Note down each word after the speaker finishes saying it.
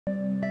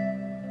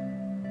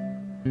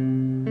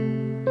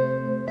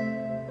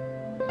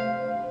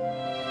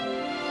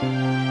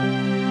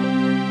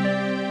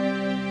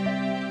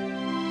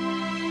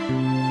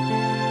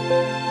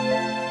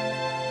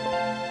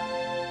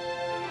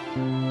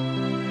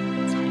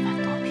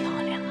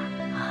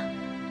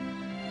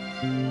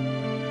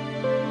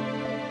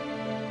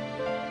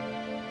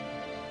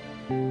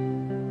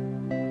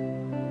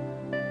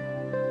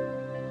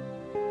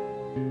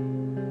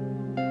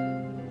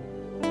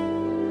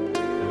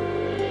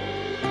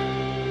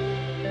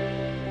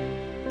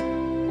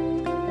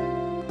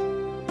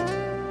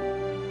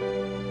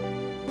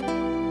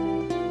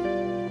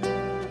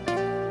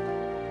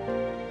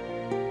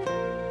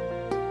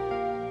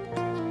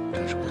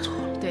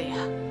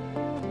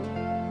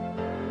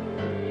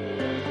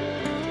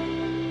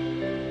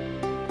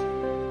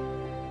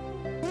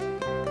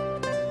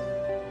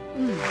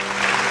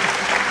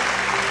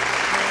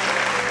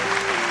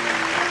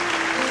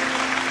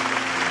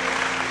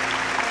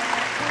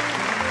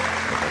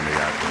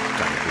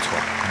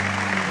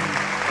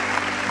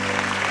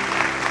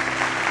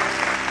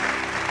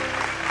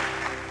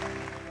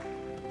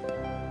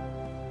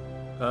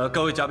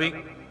各位嘉宾，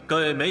各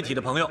位媒体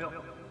的朋友，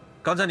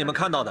刚才你们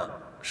看到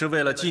的是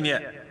为了纪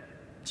念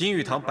金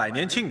玉堂100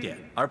年庆典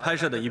而拍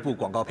摄的一部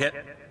广告片。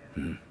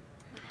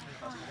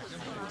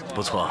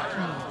不错，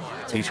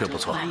的确不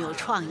错，蛮有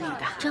创意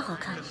的，真好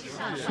看。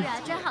是啊，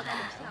真好看。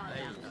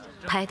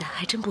拍的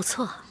还真不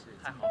错。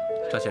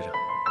张先生，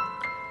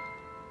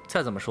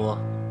再怎么说，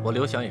我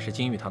刘翔也是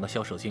金玉堂的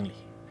销售经理。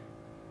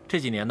这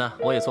几年呢，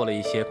我也做了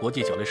一些国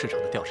际酒类市场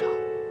的调查。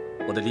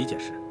我的理解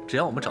是，只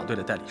要我们找对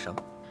了代理商，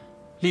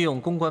利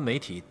用公关媒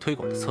体推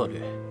广的策略，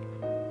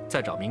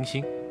再找明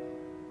星，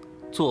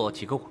做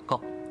几个广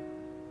告，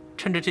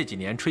趁着这几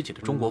年吹起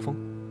的中国风，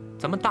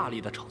咱们大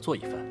力的炒作一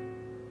番，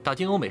打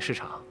进欧美市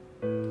场，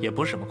也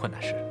不是什么困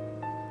难事。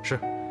是，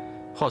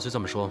话虽这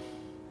么说，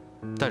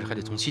但是还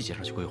得从细节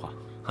上去规划。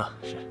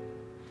是。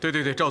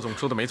对，赵总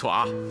说的没错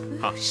啊。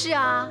好。是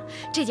啊，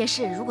这件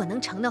事如果能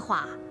成的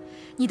话，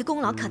你的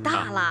功劳可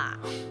大了。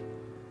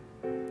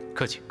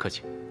客气客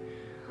气。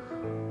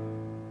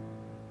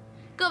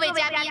各位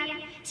嘉宾，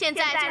现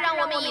在就让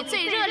我们以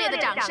最热烈的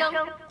掌声，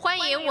欢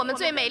迎我们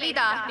最美丽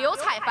的刘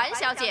彩凡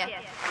小姐。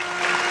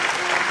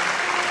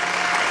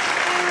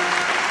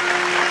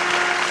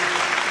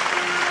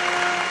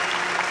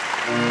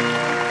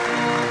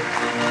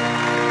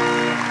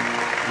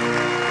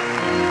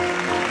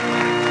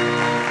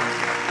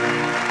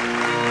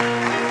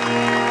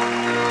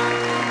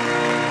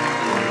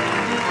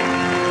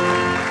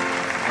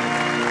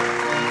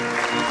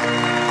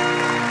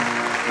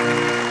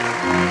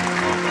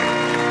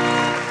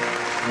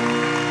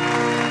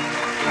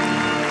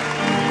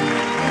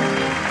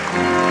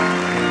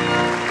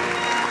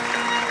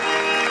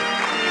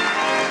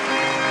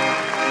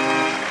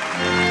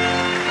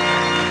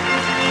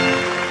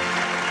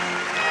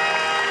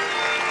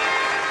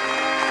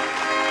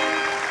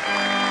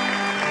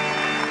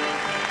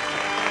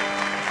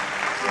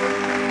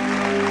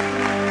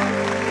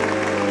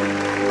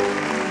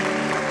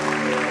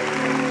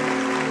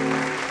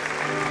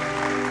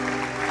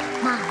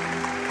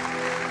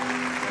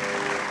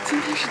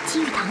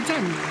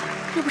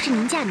是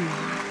您嫁女儿，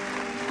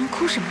您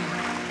哭什么呀？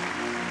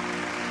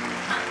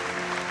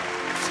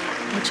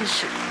我只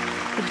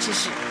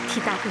是替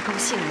大哥高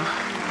兴嘛。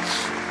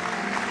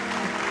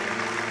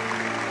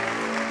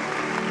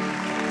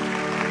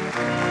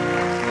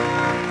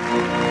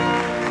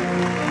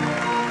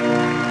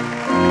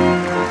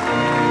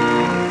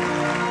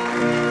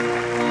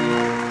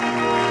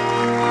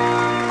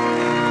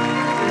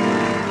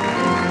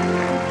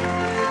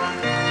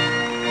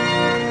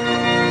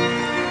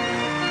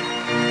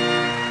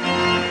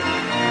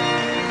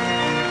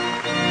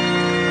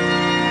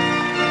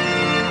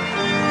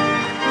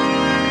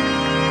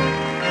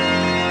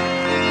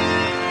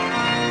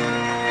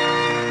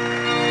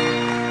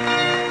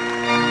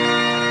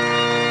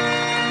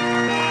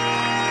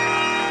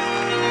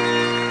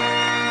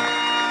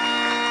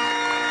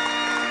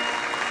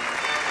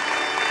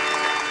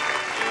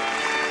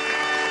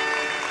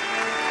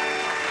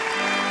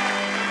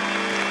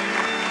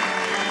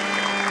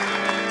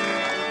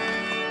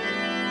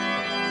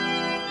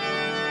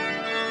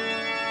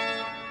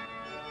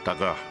大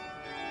哥，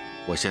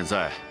我现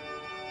在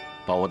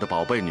把我的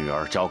宝贝女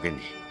儿交给你，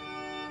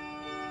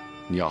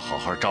你要好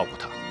好照顾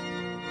她，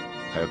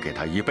还要给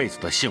她一辈子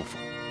的幸福，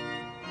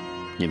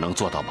你能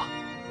做到吗？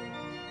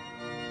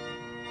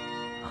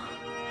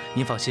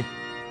您放心，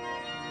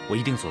我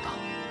一定做到。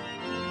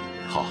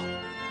好。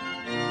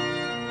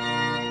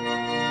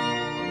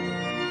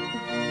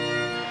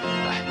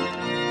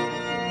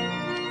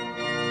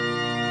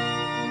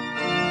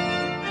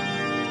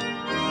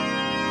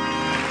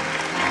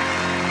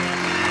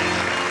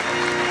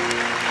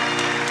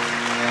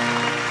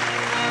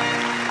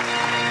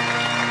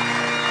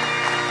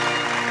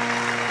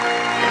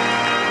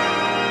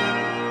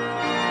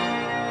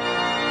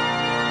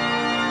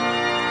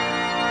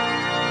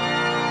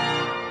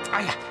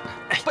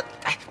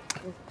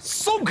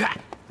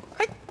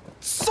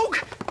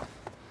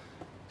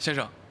先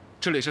生，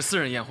这里是私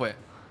人宴会，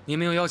您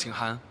没有邀请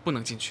函，不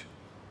能进去。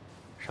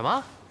什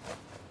么？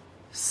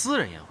私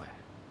人宴会？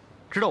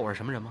知道我是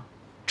什么人吗？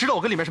知道我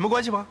跟里面什么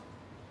关系吗？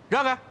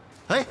让开！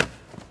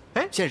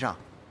哎，先生，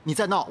你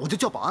再闹我就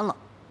叫保安了。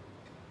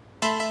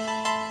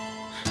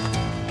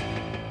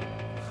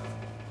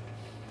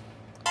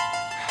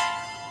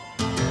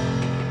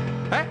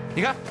哎，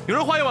你看，有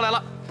人欢迎我来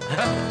了。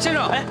先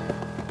生，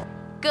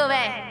各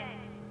位，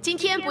今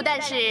天不但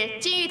是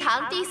金玉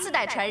堂第4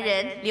代传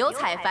人刘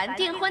彩凡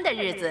订婚的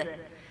日子，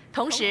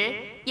同时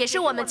也是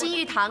我们金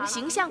玉堂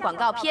形象广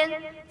告片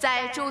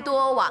在诸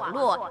多网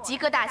络及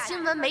各大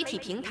新闻媒体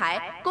平台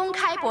公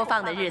开播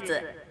放的日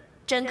子，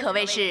真可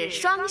谓是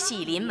双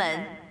喜临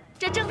门。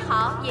这正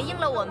好也应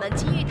了我们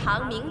金玉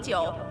堂名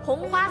酒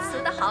红花瓷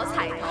的好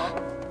彩头。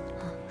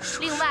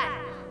另外，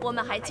我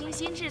们还精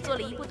心制作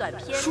了一部短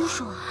片，叔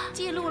叔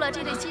记录了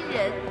这对新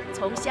人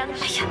从相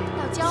识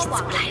到交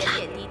往的点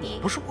点滴滴。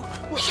不是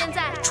我，现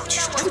在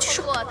让我们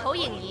透过投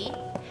影仪，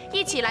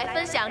一起来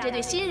分享这对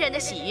新人的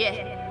喜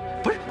悦。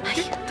不是，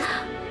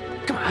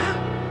干嘛呀？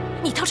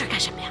你到这儿干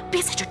什么呀？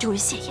别在这儿丢人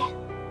现眼。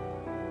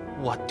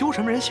我丢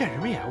什么人现什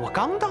么眼？我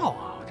刚到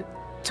啊！我这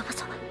走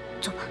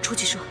吧，出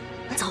去说。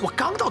走，我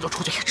刚到就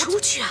出去。出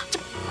去啊！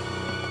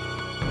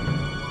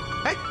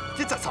哎，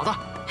这嫂子，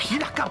你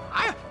俩干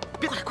嘛呀？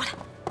过来！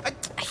哎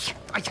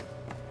呀！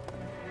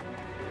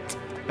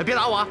别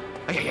打我！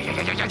哎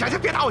呀！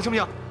别打我行不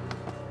行？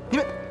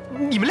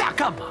你们俩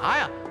干嘛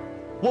呀？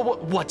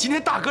我今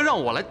天大哥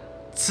让我来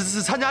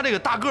参加这个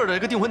大个的这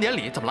个订婚典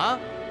礼，怎么了？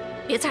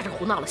别在这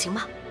胡闹了，行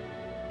吗？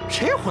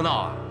谁胡闹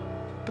啊？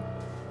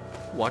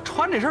我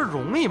穿这身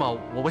容易吗？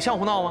我像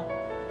胡闹吗？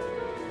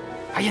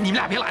哎呀，你们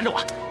俩别拦着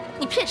我！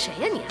你骗谁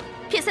呀你？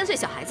骗3岁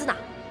小孩子呢？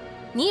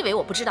你以为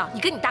我不知道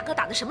你跟你大哥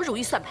打的什么如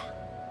意算盘？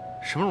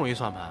什么如意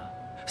算盘？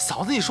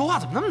嫂子，你说话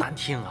怎么那么难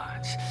听啊？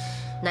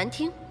难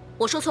听？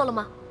我说错了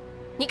吗？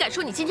你敢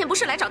说你今天不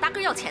是来找大哥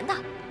要钱的？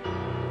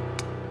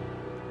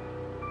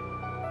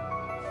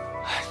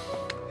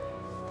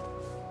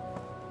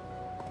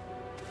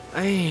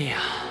哎呀，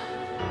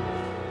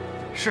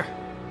是，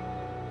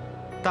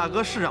大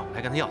哥是让我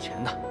来跟他要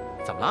钱的，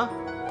怎么了？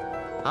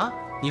啊？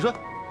你说，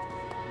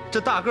这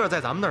大个在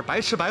咱们那儿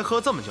白吃白喝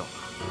这么久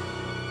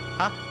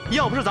了，啊？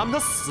要不是咱们他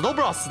死都不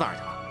知道死哪儿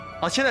去了，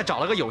啊？现在找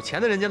了个有钱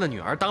的人家的女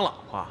儿当老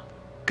婆，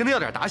跟他要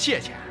点答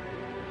谢钱，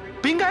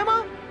不应该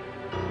吗？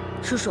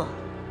叔叔，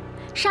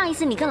上一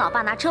次你跟老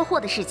爸拿车祸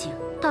的事情，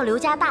到刘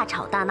家大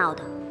吵大闹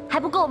的，还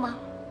不够吗？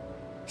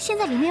现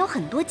在里面有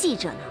很多记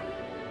者呢，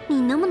你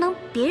能不能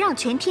别让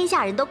全天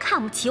下人都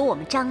看不起我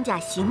们张家，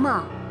行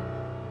吗？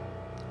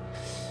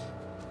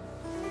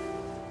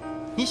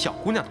你小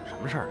姑娘懂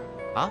什么事儿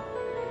啊？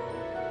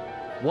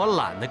我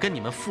懒得跟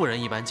你们妇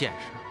人一般见识，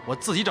我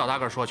自己找大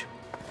个说去。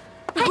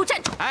你给我站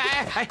住！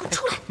哎，给我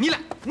出来！你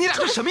俩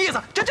这什么意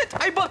思？这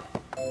哎不！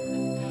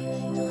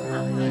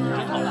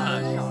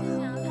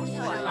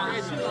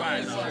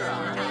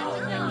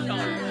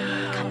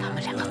看他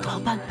们两个多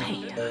般配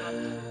呀！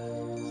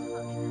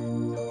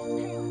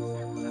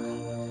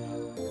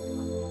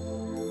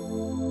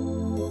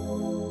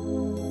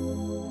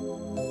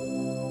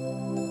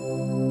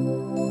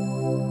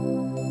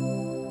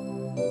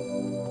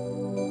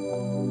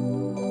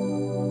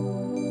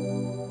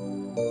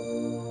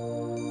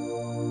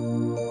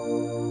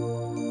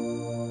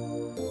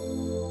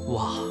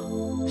哇，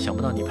想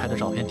不到你拍的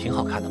照片挺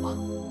好看的嘛。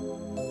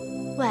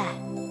喂，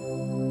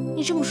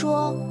你这么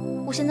说，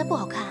我现在不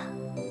好看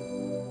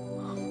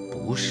啊？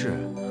不是，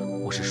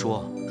我是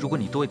说，如果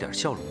你多一点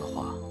笑容的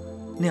话，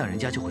那样人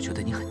家就会觉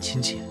得你很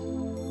亲切。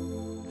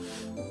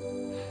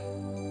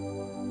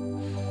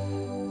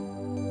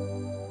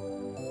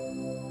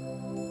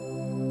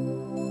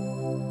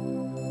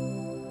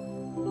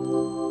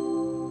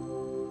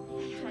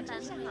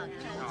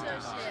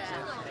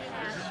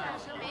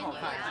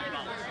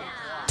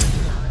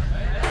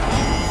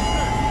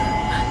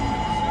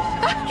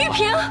玉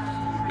萍，哎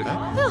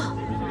呦，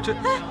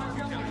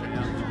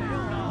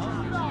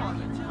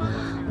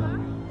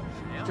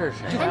这是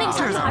谁？哎，那个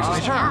小女孩是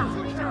谁啊？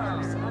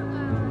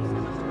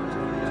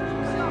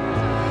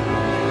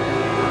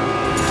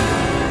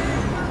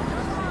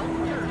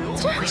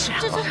怎么回事啊？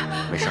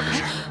没事，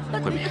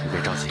慧敏，你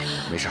别着急，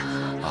没事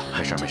啊，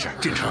没事。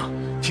进城，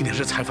今天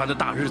是采访的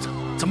大日子，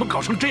怎么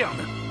搞成这样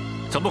的？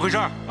怎么回事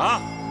啊？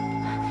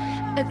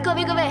各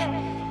位，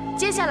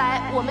接下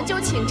来我们就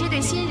请这对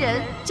新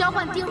人交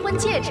换订婚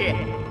戒指，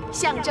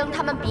象征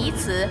他们彼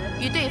此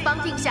与对方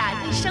定下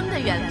一生的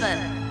缘分。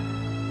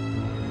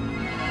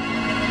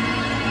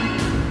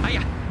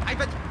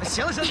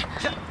行了，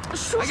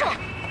叔叔，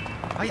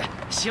哎呀，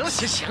行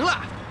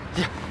了，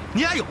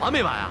你俩有完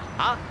没完啊？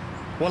啊，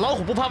我老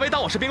虎不怕威，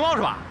当我是冰雹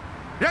是吧？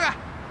让开！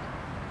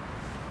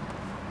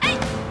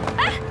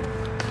哎，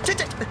这，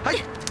哎，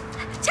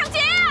抢劫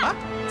啊！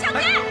抢劫！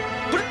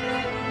不是，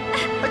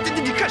哎，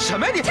你干什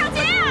么呀你？抢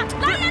劫啊！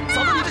来人呐！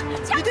嫂子，你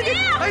抢劫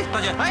啊！哎，大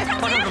姐，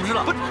发生什么事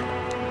了？不是，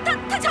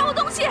他抢我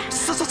东西！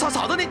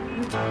嫂子，你，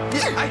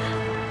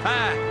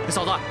哎，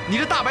嫂子，你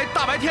这大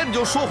白天你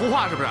就说胡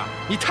话是不是？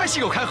你太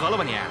信口开河了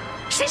吧你？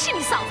谁是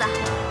你嫂子？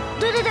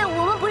对，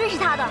我们不认识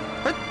他的。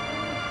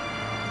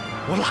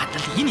我懒得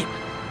理你们。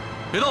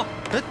别动！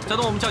哎，再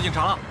动我们叫警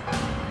察了。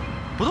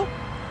不动，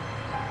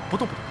不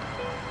动，不动。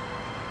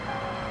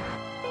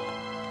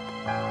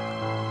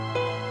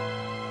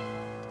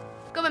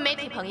各位媒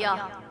体朋友，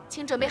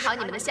请准备好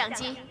你们的相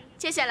机。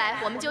接下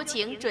来，我们就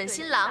请准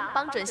新郎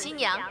帮准新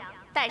娘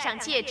戴上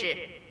戒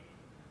指。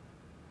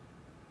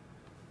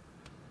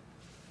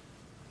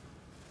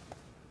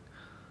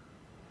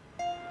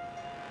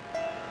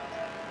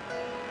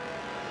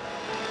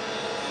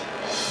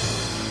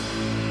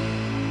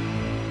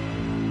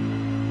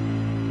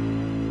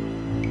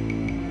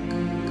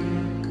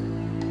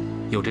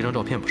有这张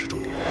照片不是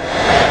重点，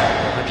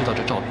我还知道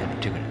这照片里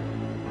这个人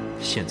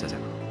现在在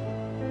哪。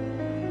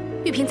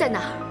玉萍在哪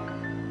儿？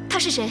她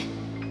是谁？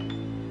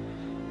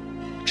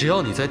只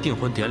要你在订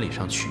婚典礼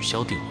上取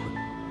消订婚，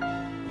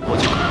我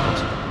就可以告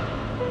诉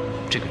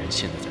你，这个人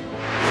现在在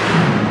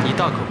哪。你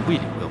大可不必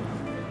理会我。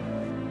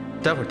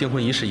待会儿订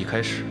婚仪式一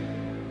开始，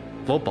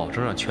我保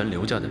证让全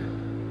刘家的人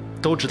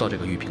都知道这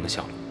个玉萍的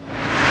下落。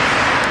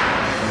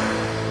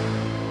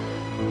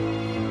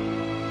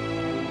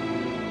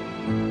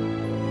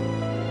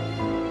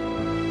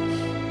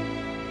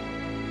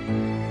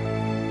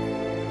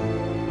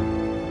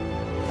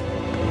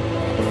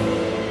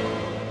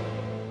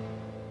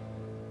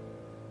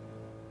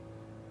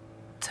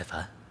彩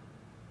凡，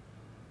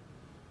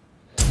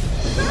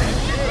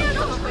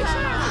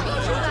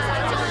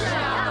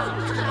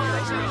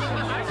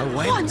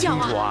我也不清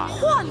楚啊，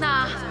换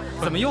呐！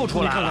怎么又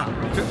出来了？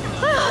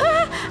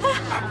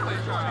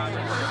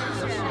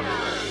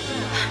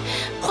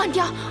换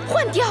掉，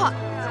换掉，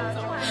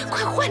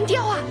快换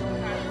掉啊！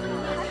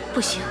不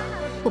行，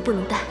我不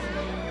能戴，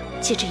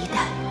戒指一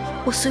戴，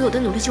我所有的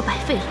努力就白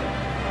费了。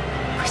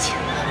不行，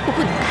我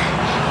不能戴。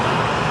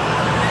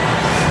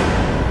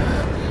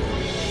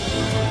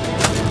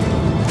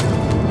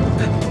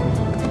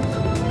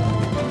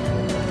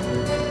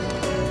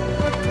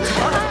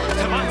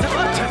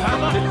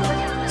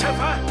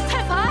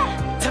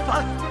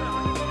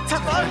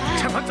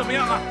彩凡怎么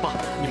样啊？爸，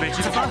你没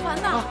事吧？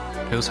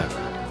刘彩凡，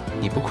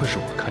你不愧是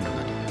我看中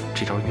的女人，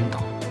这招晕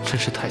倒真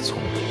是太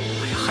聪明了。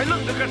哎呀，还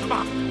愣着干什么？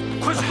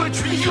快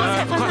去医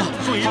院！快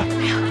送医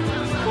院！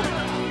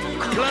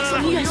来，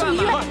送医院，送医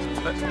院！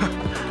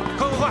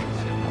快！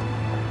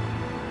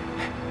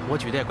我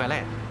举的也怪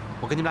累的，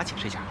我跟你们俩解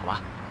释一下，好吧？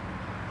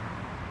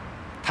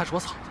她是我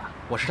嫂子，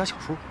我是她小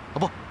叔。啊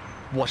不，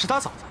我是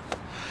她嫂子。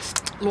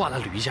乱了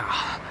捋一下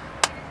啊。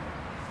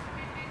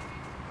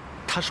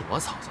她是我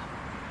嫂子。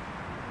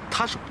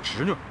她是我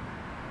侄女，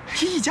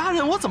一家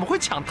人，我怎么会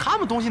抢他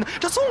们东西呢？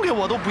这送给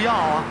我都不要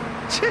啊！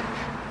切，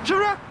是不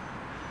是？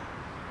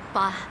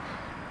保安，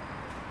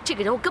这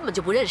个人我根本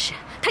就不认识，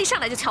他一上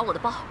来就抢我的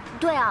包。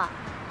对啊，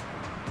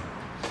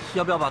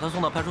要不要把他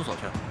送到派出所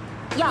去？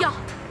要。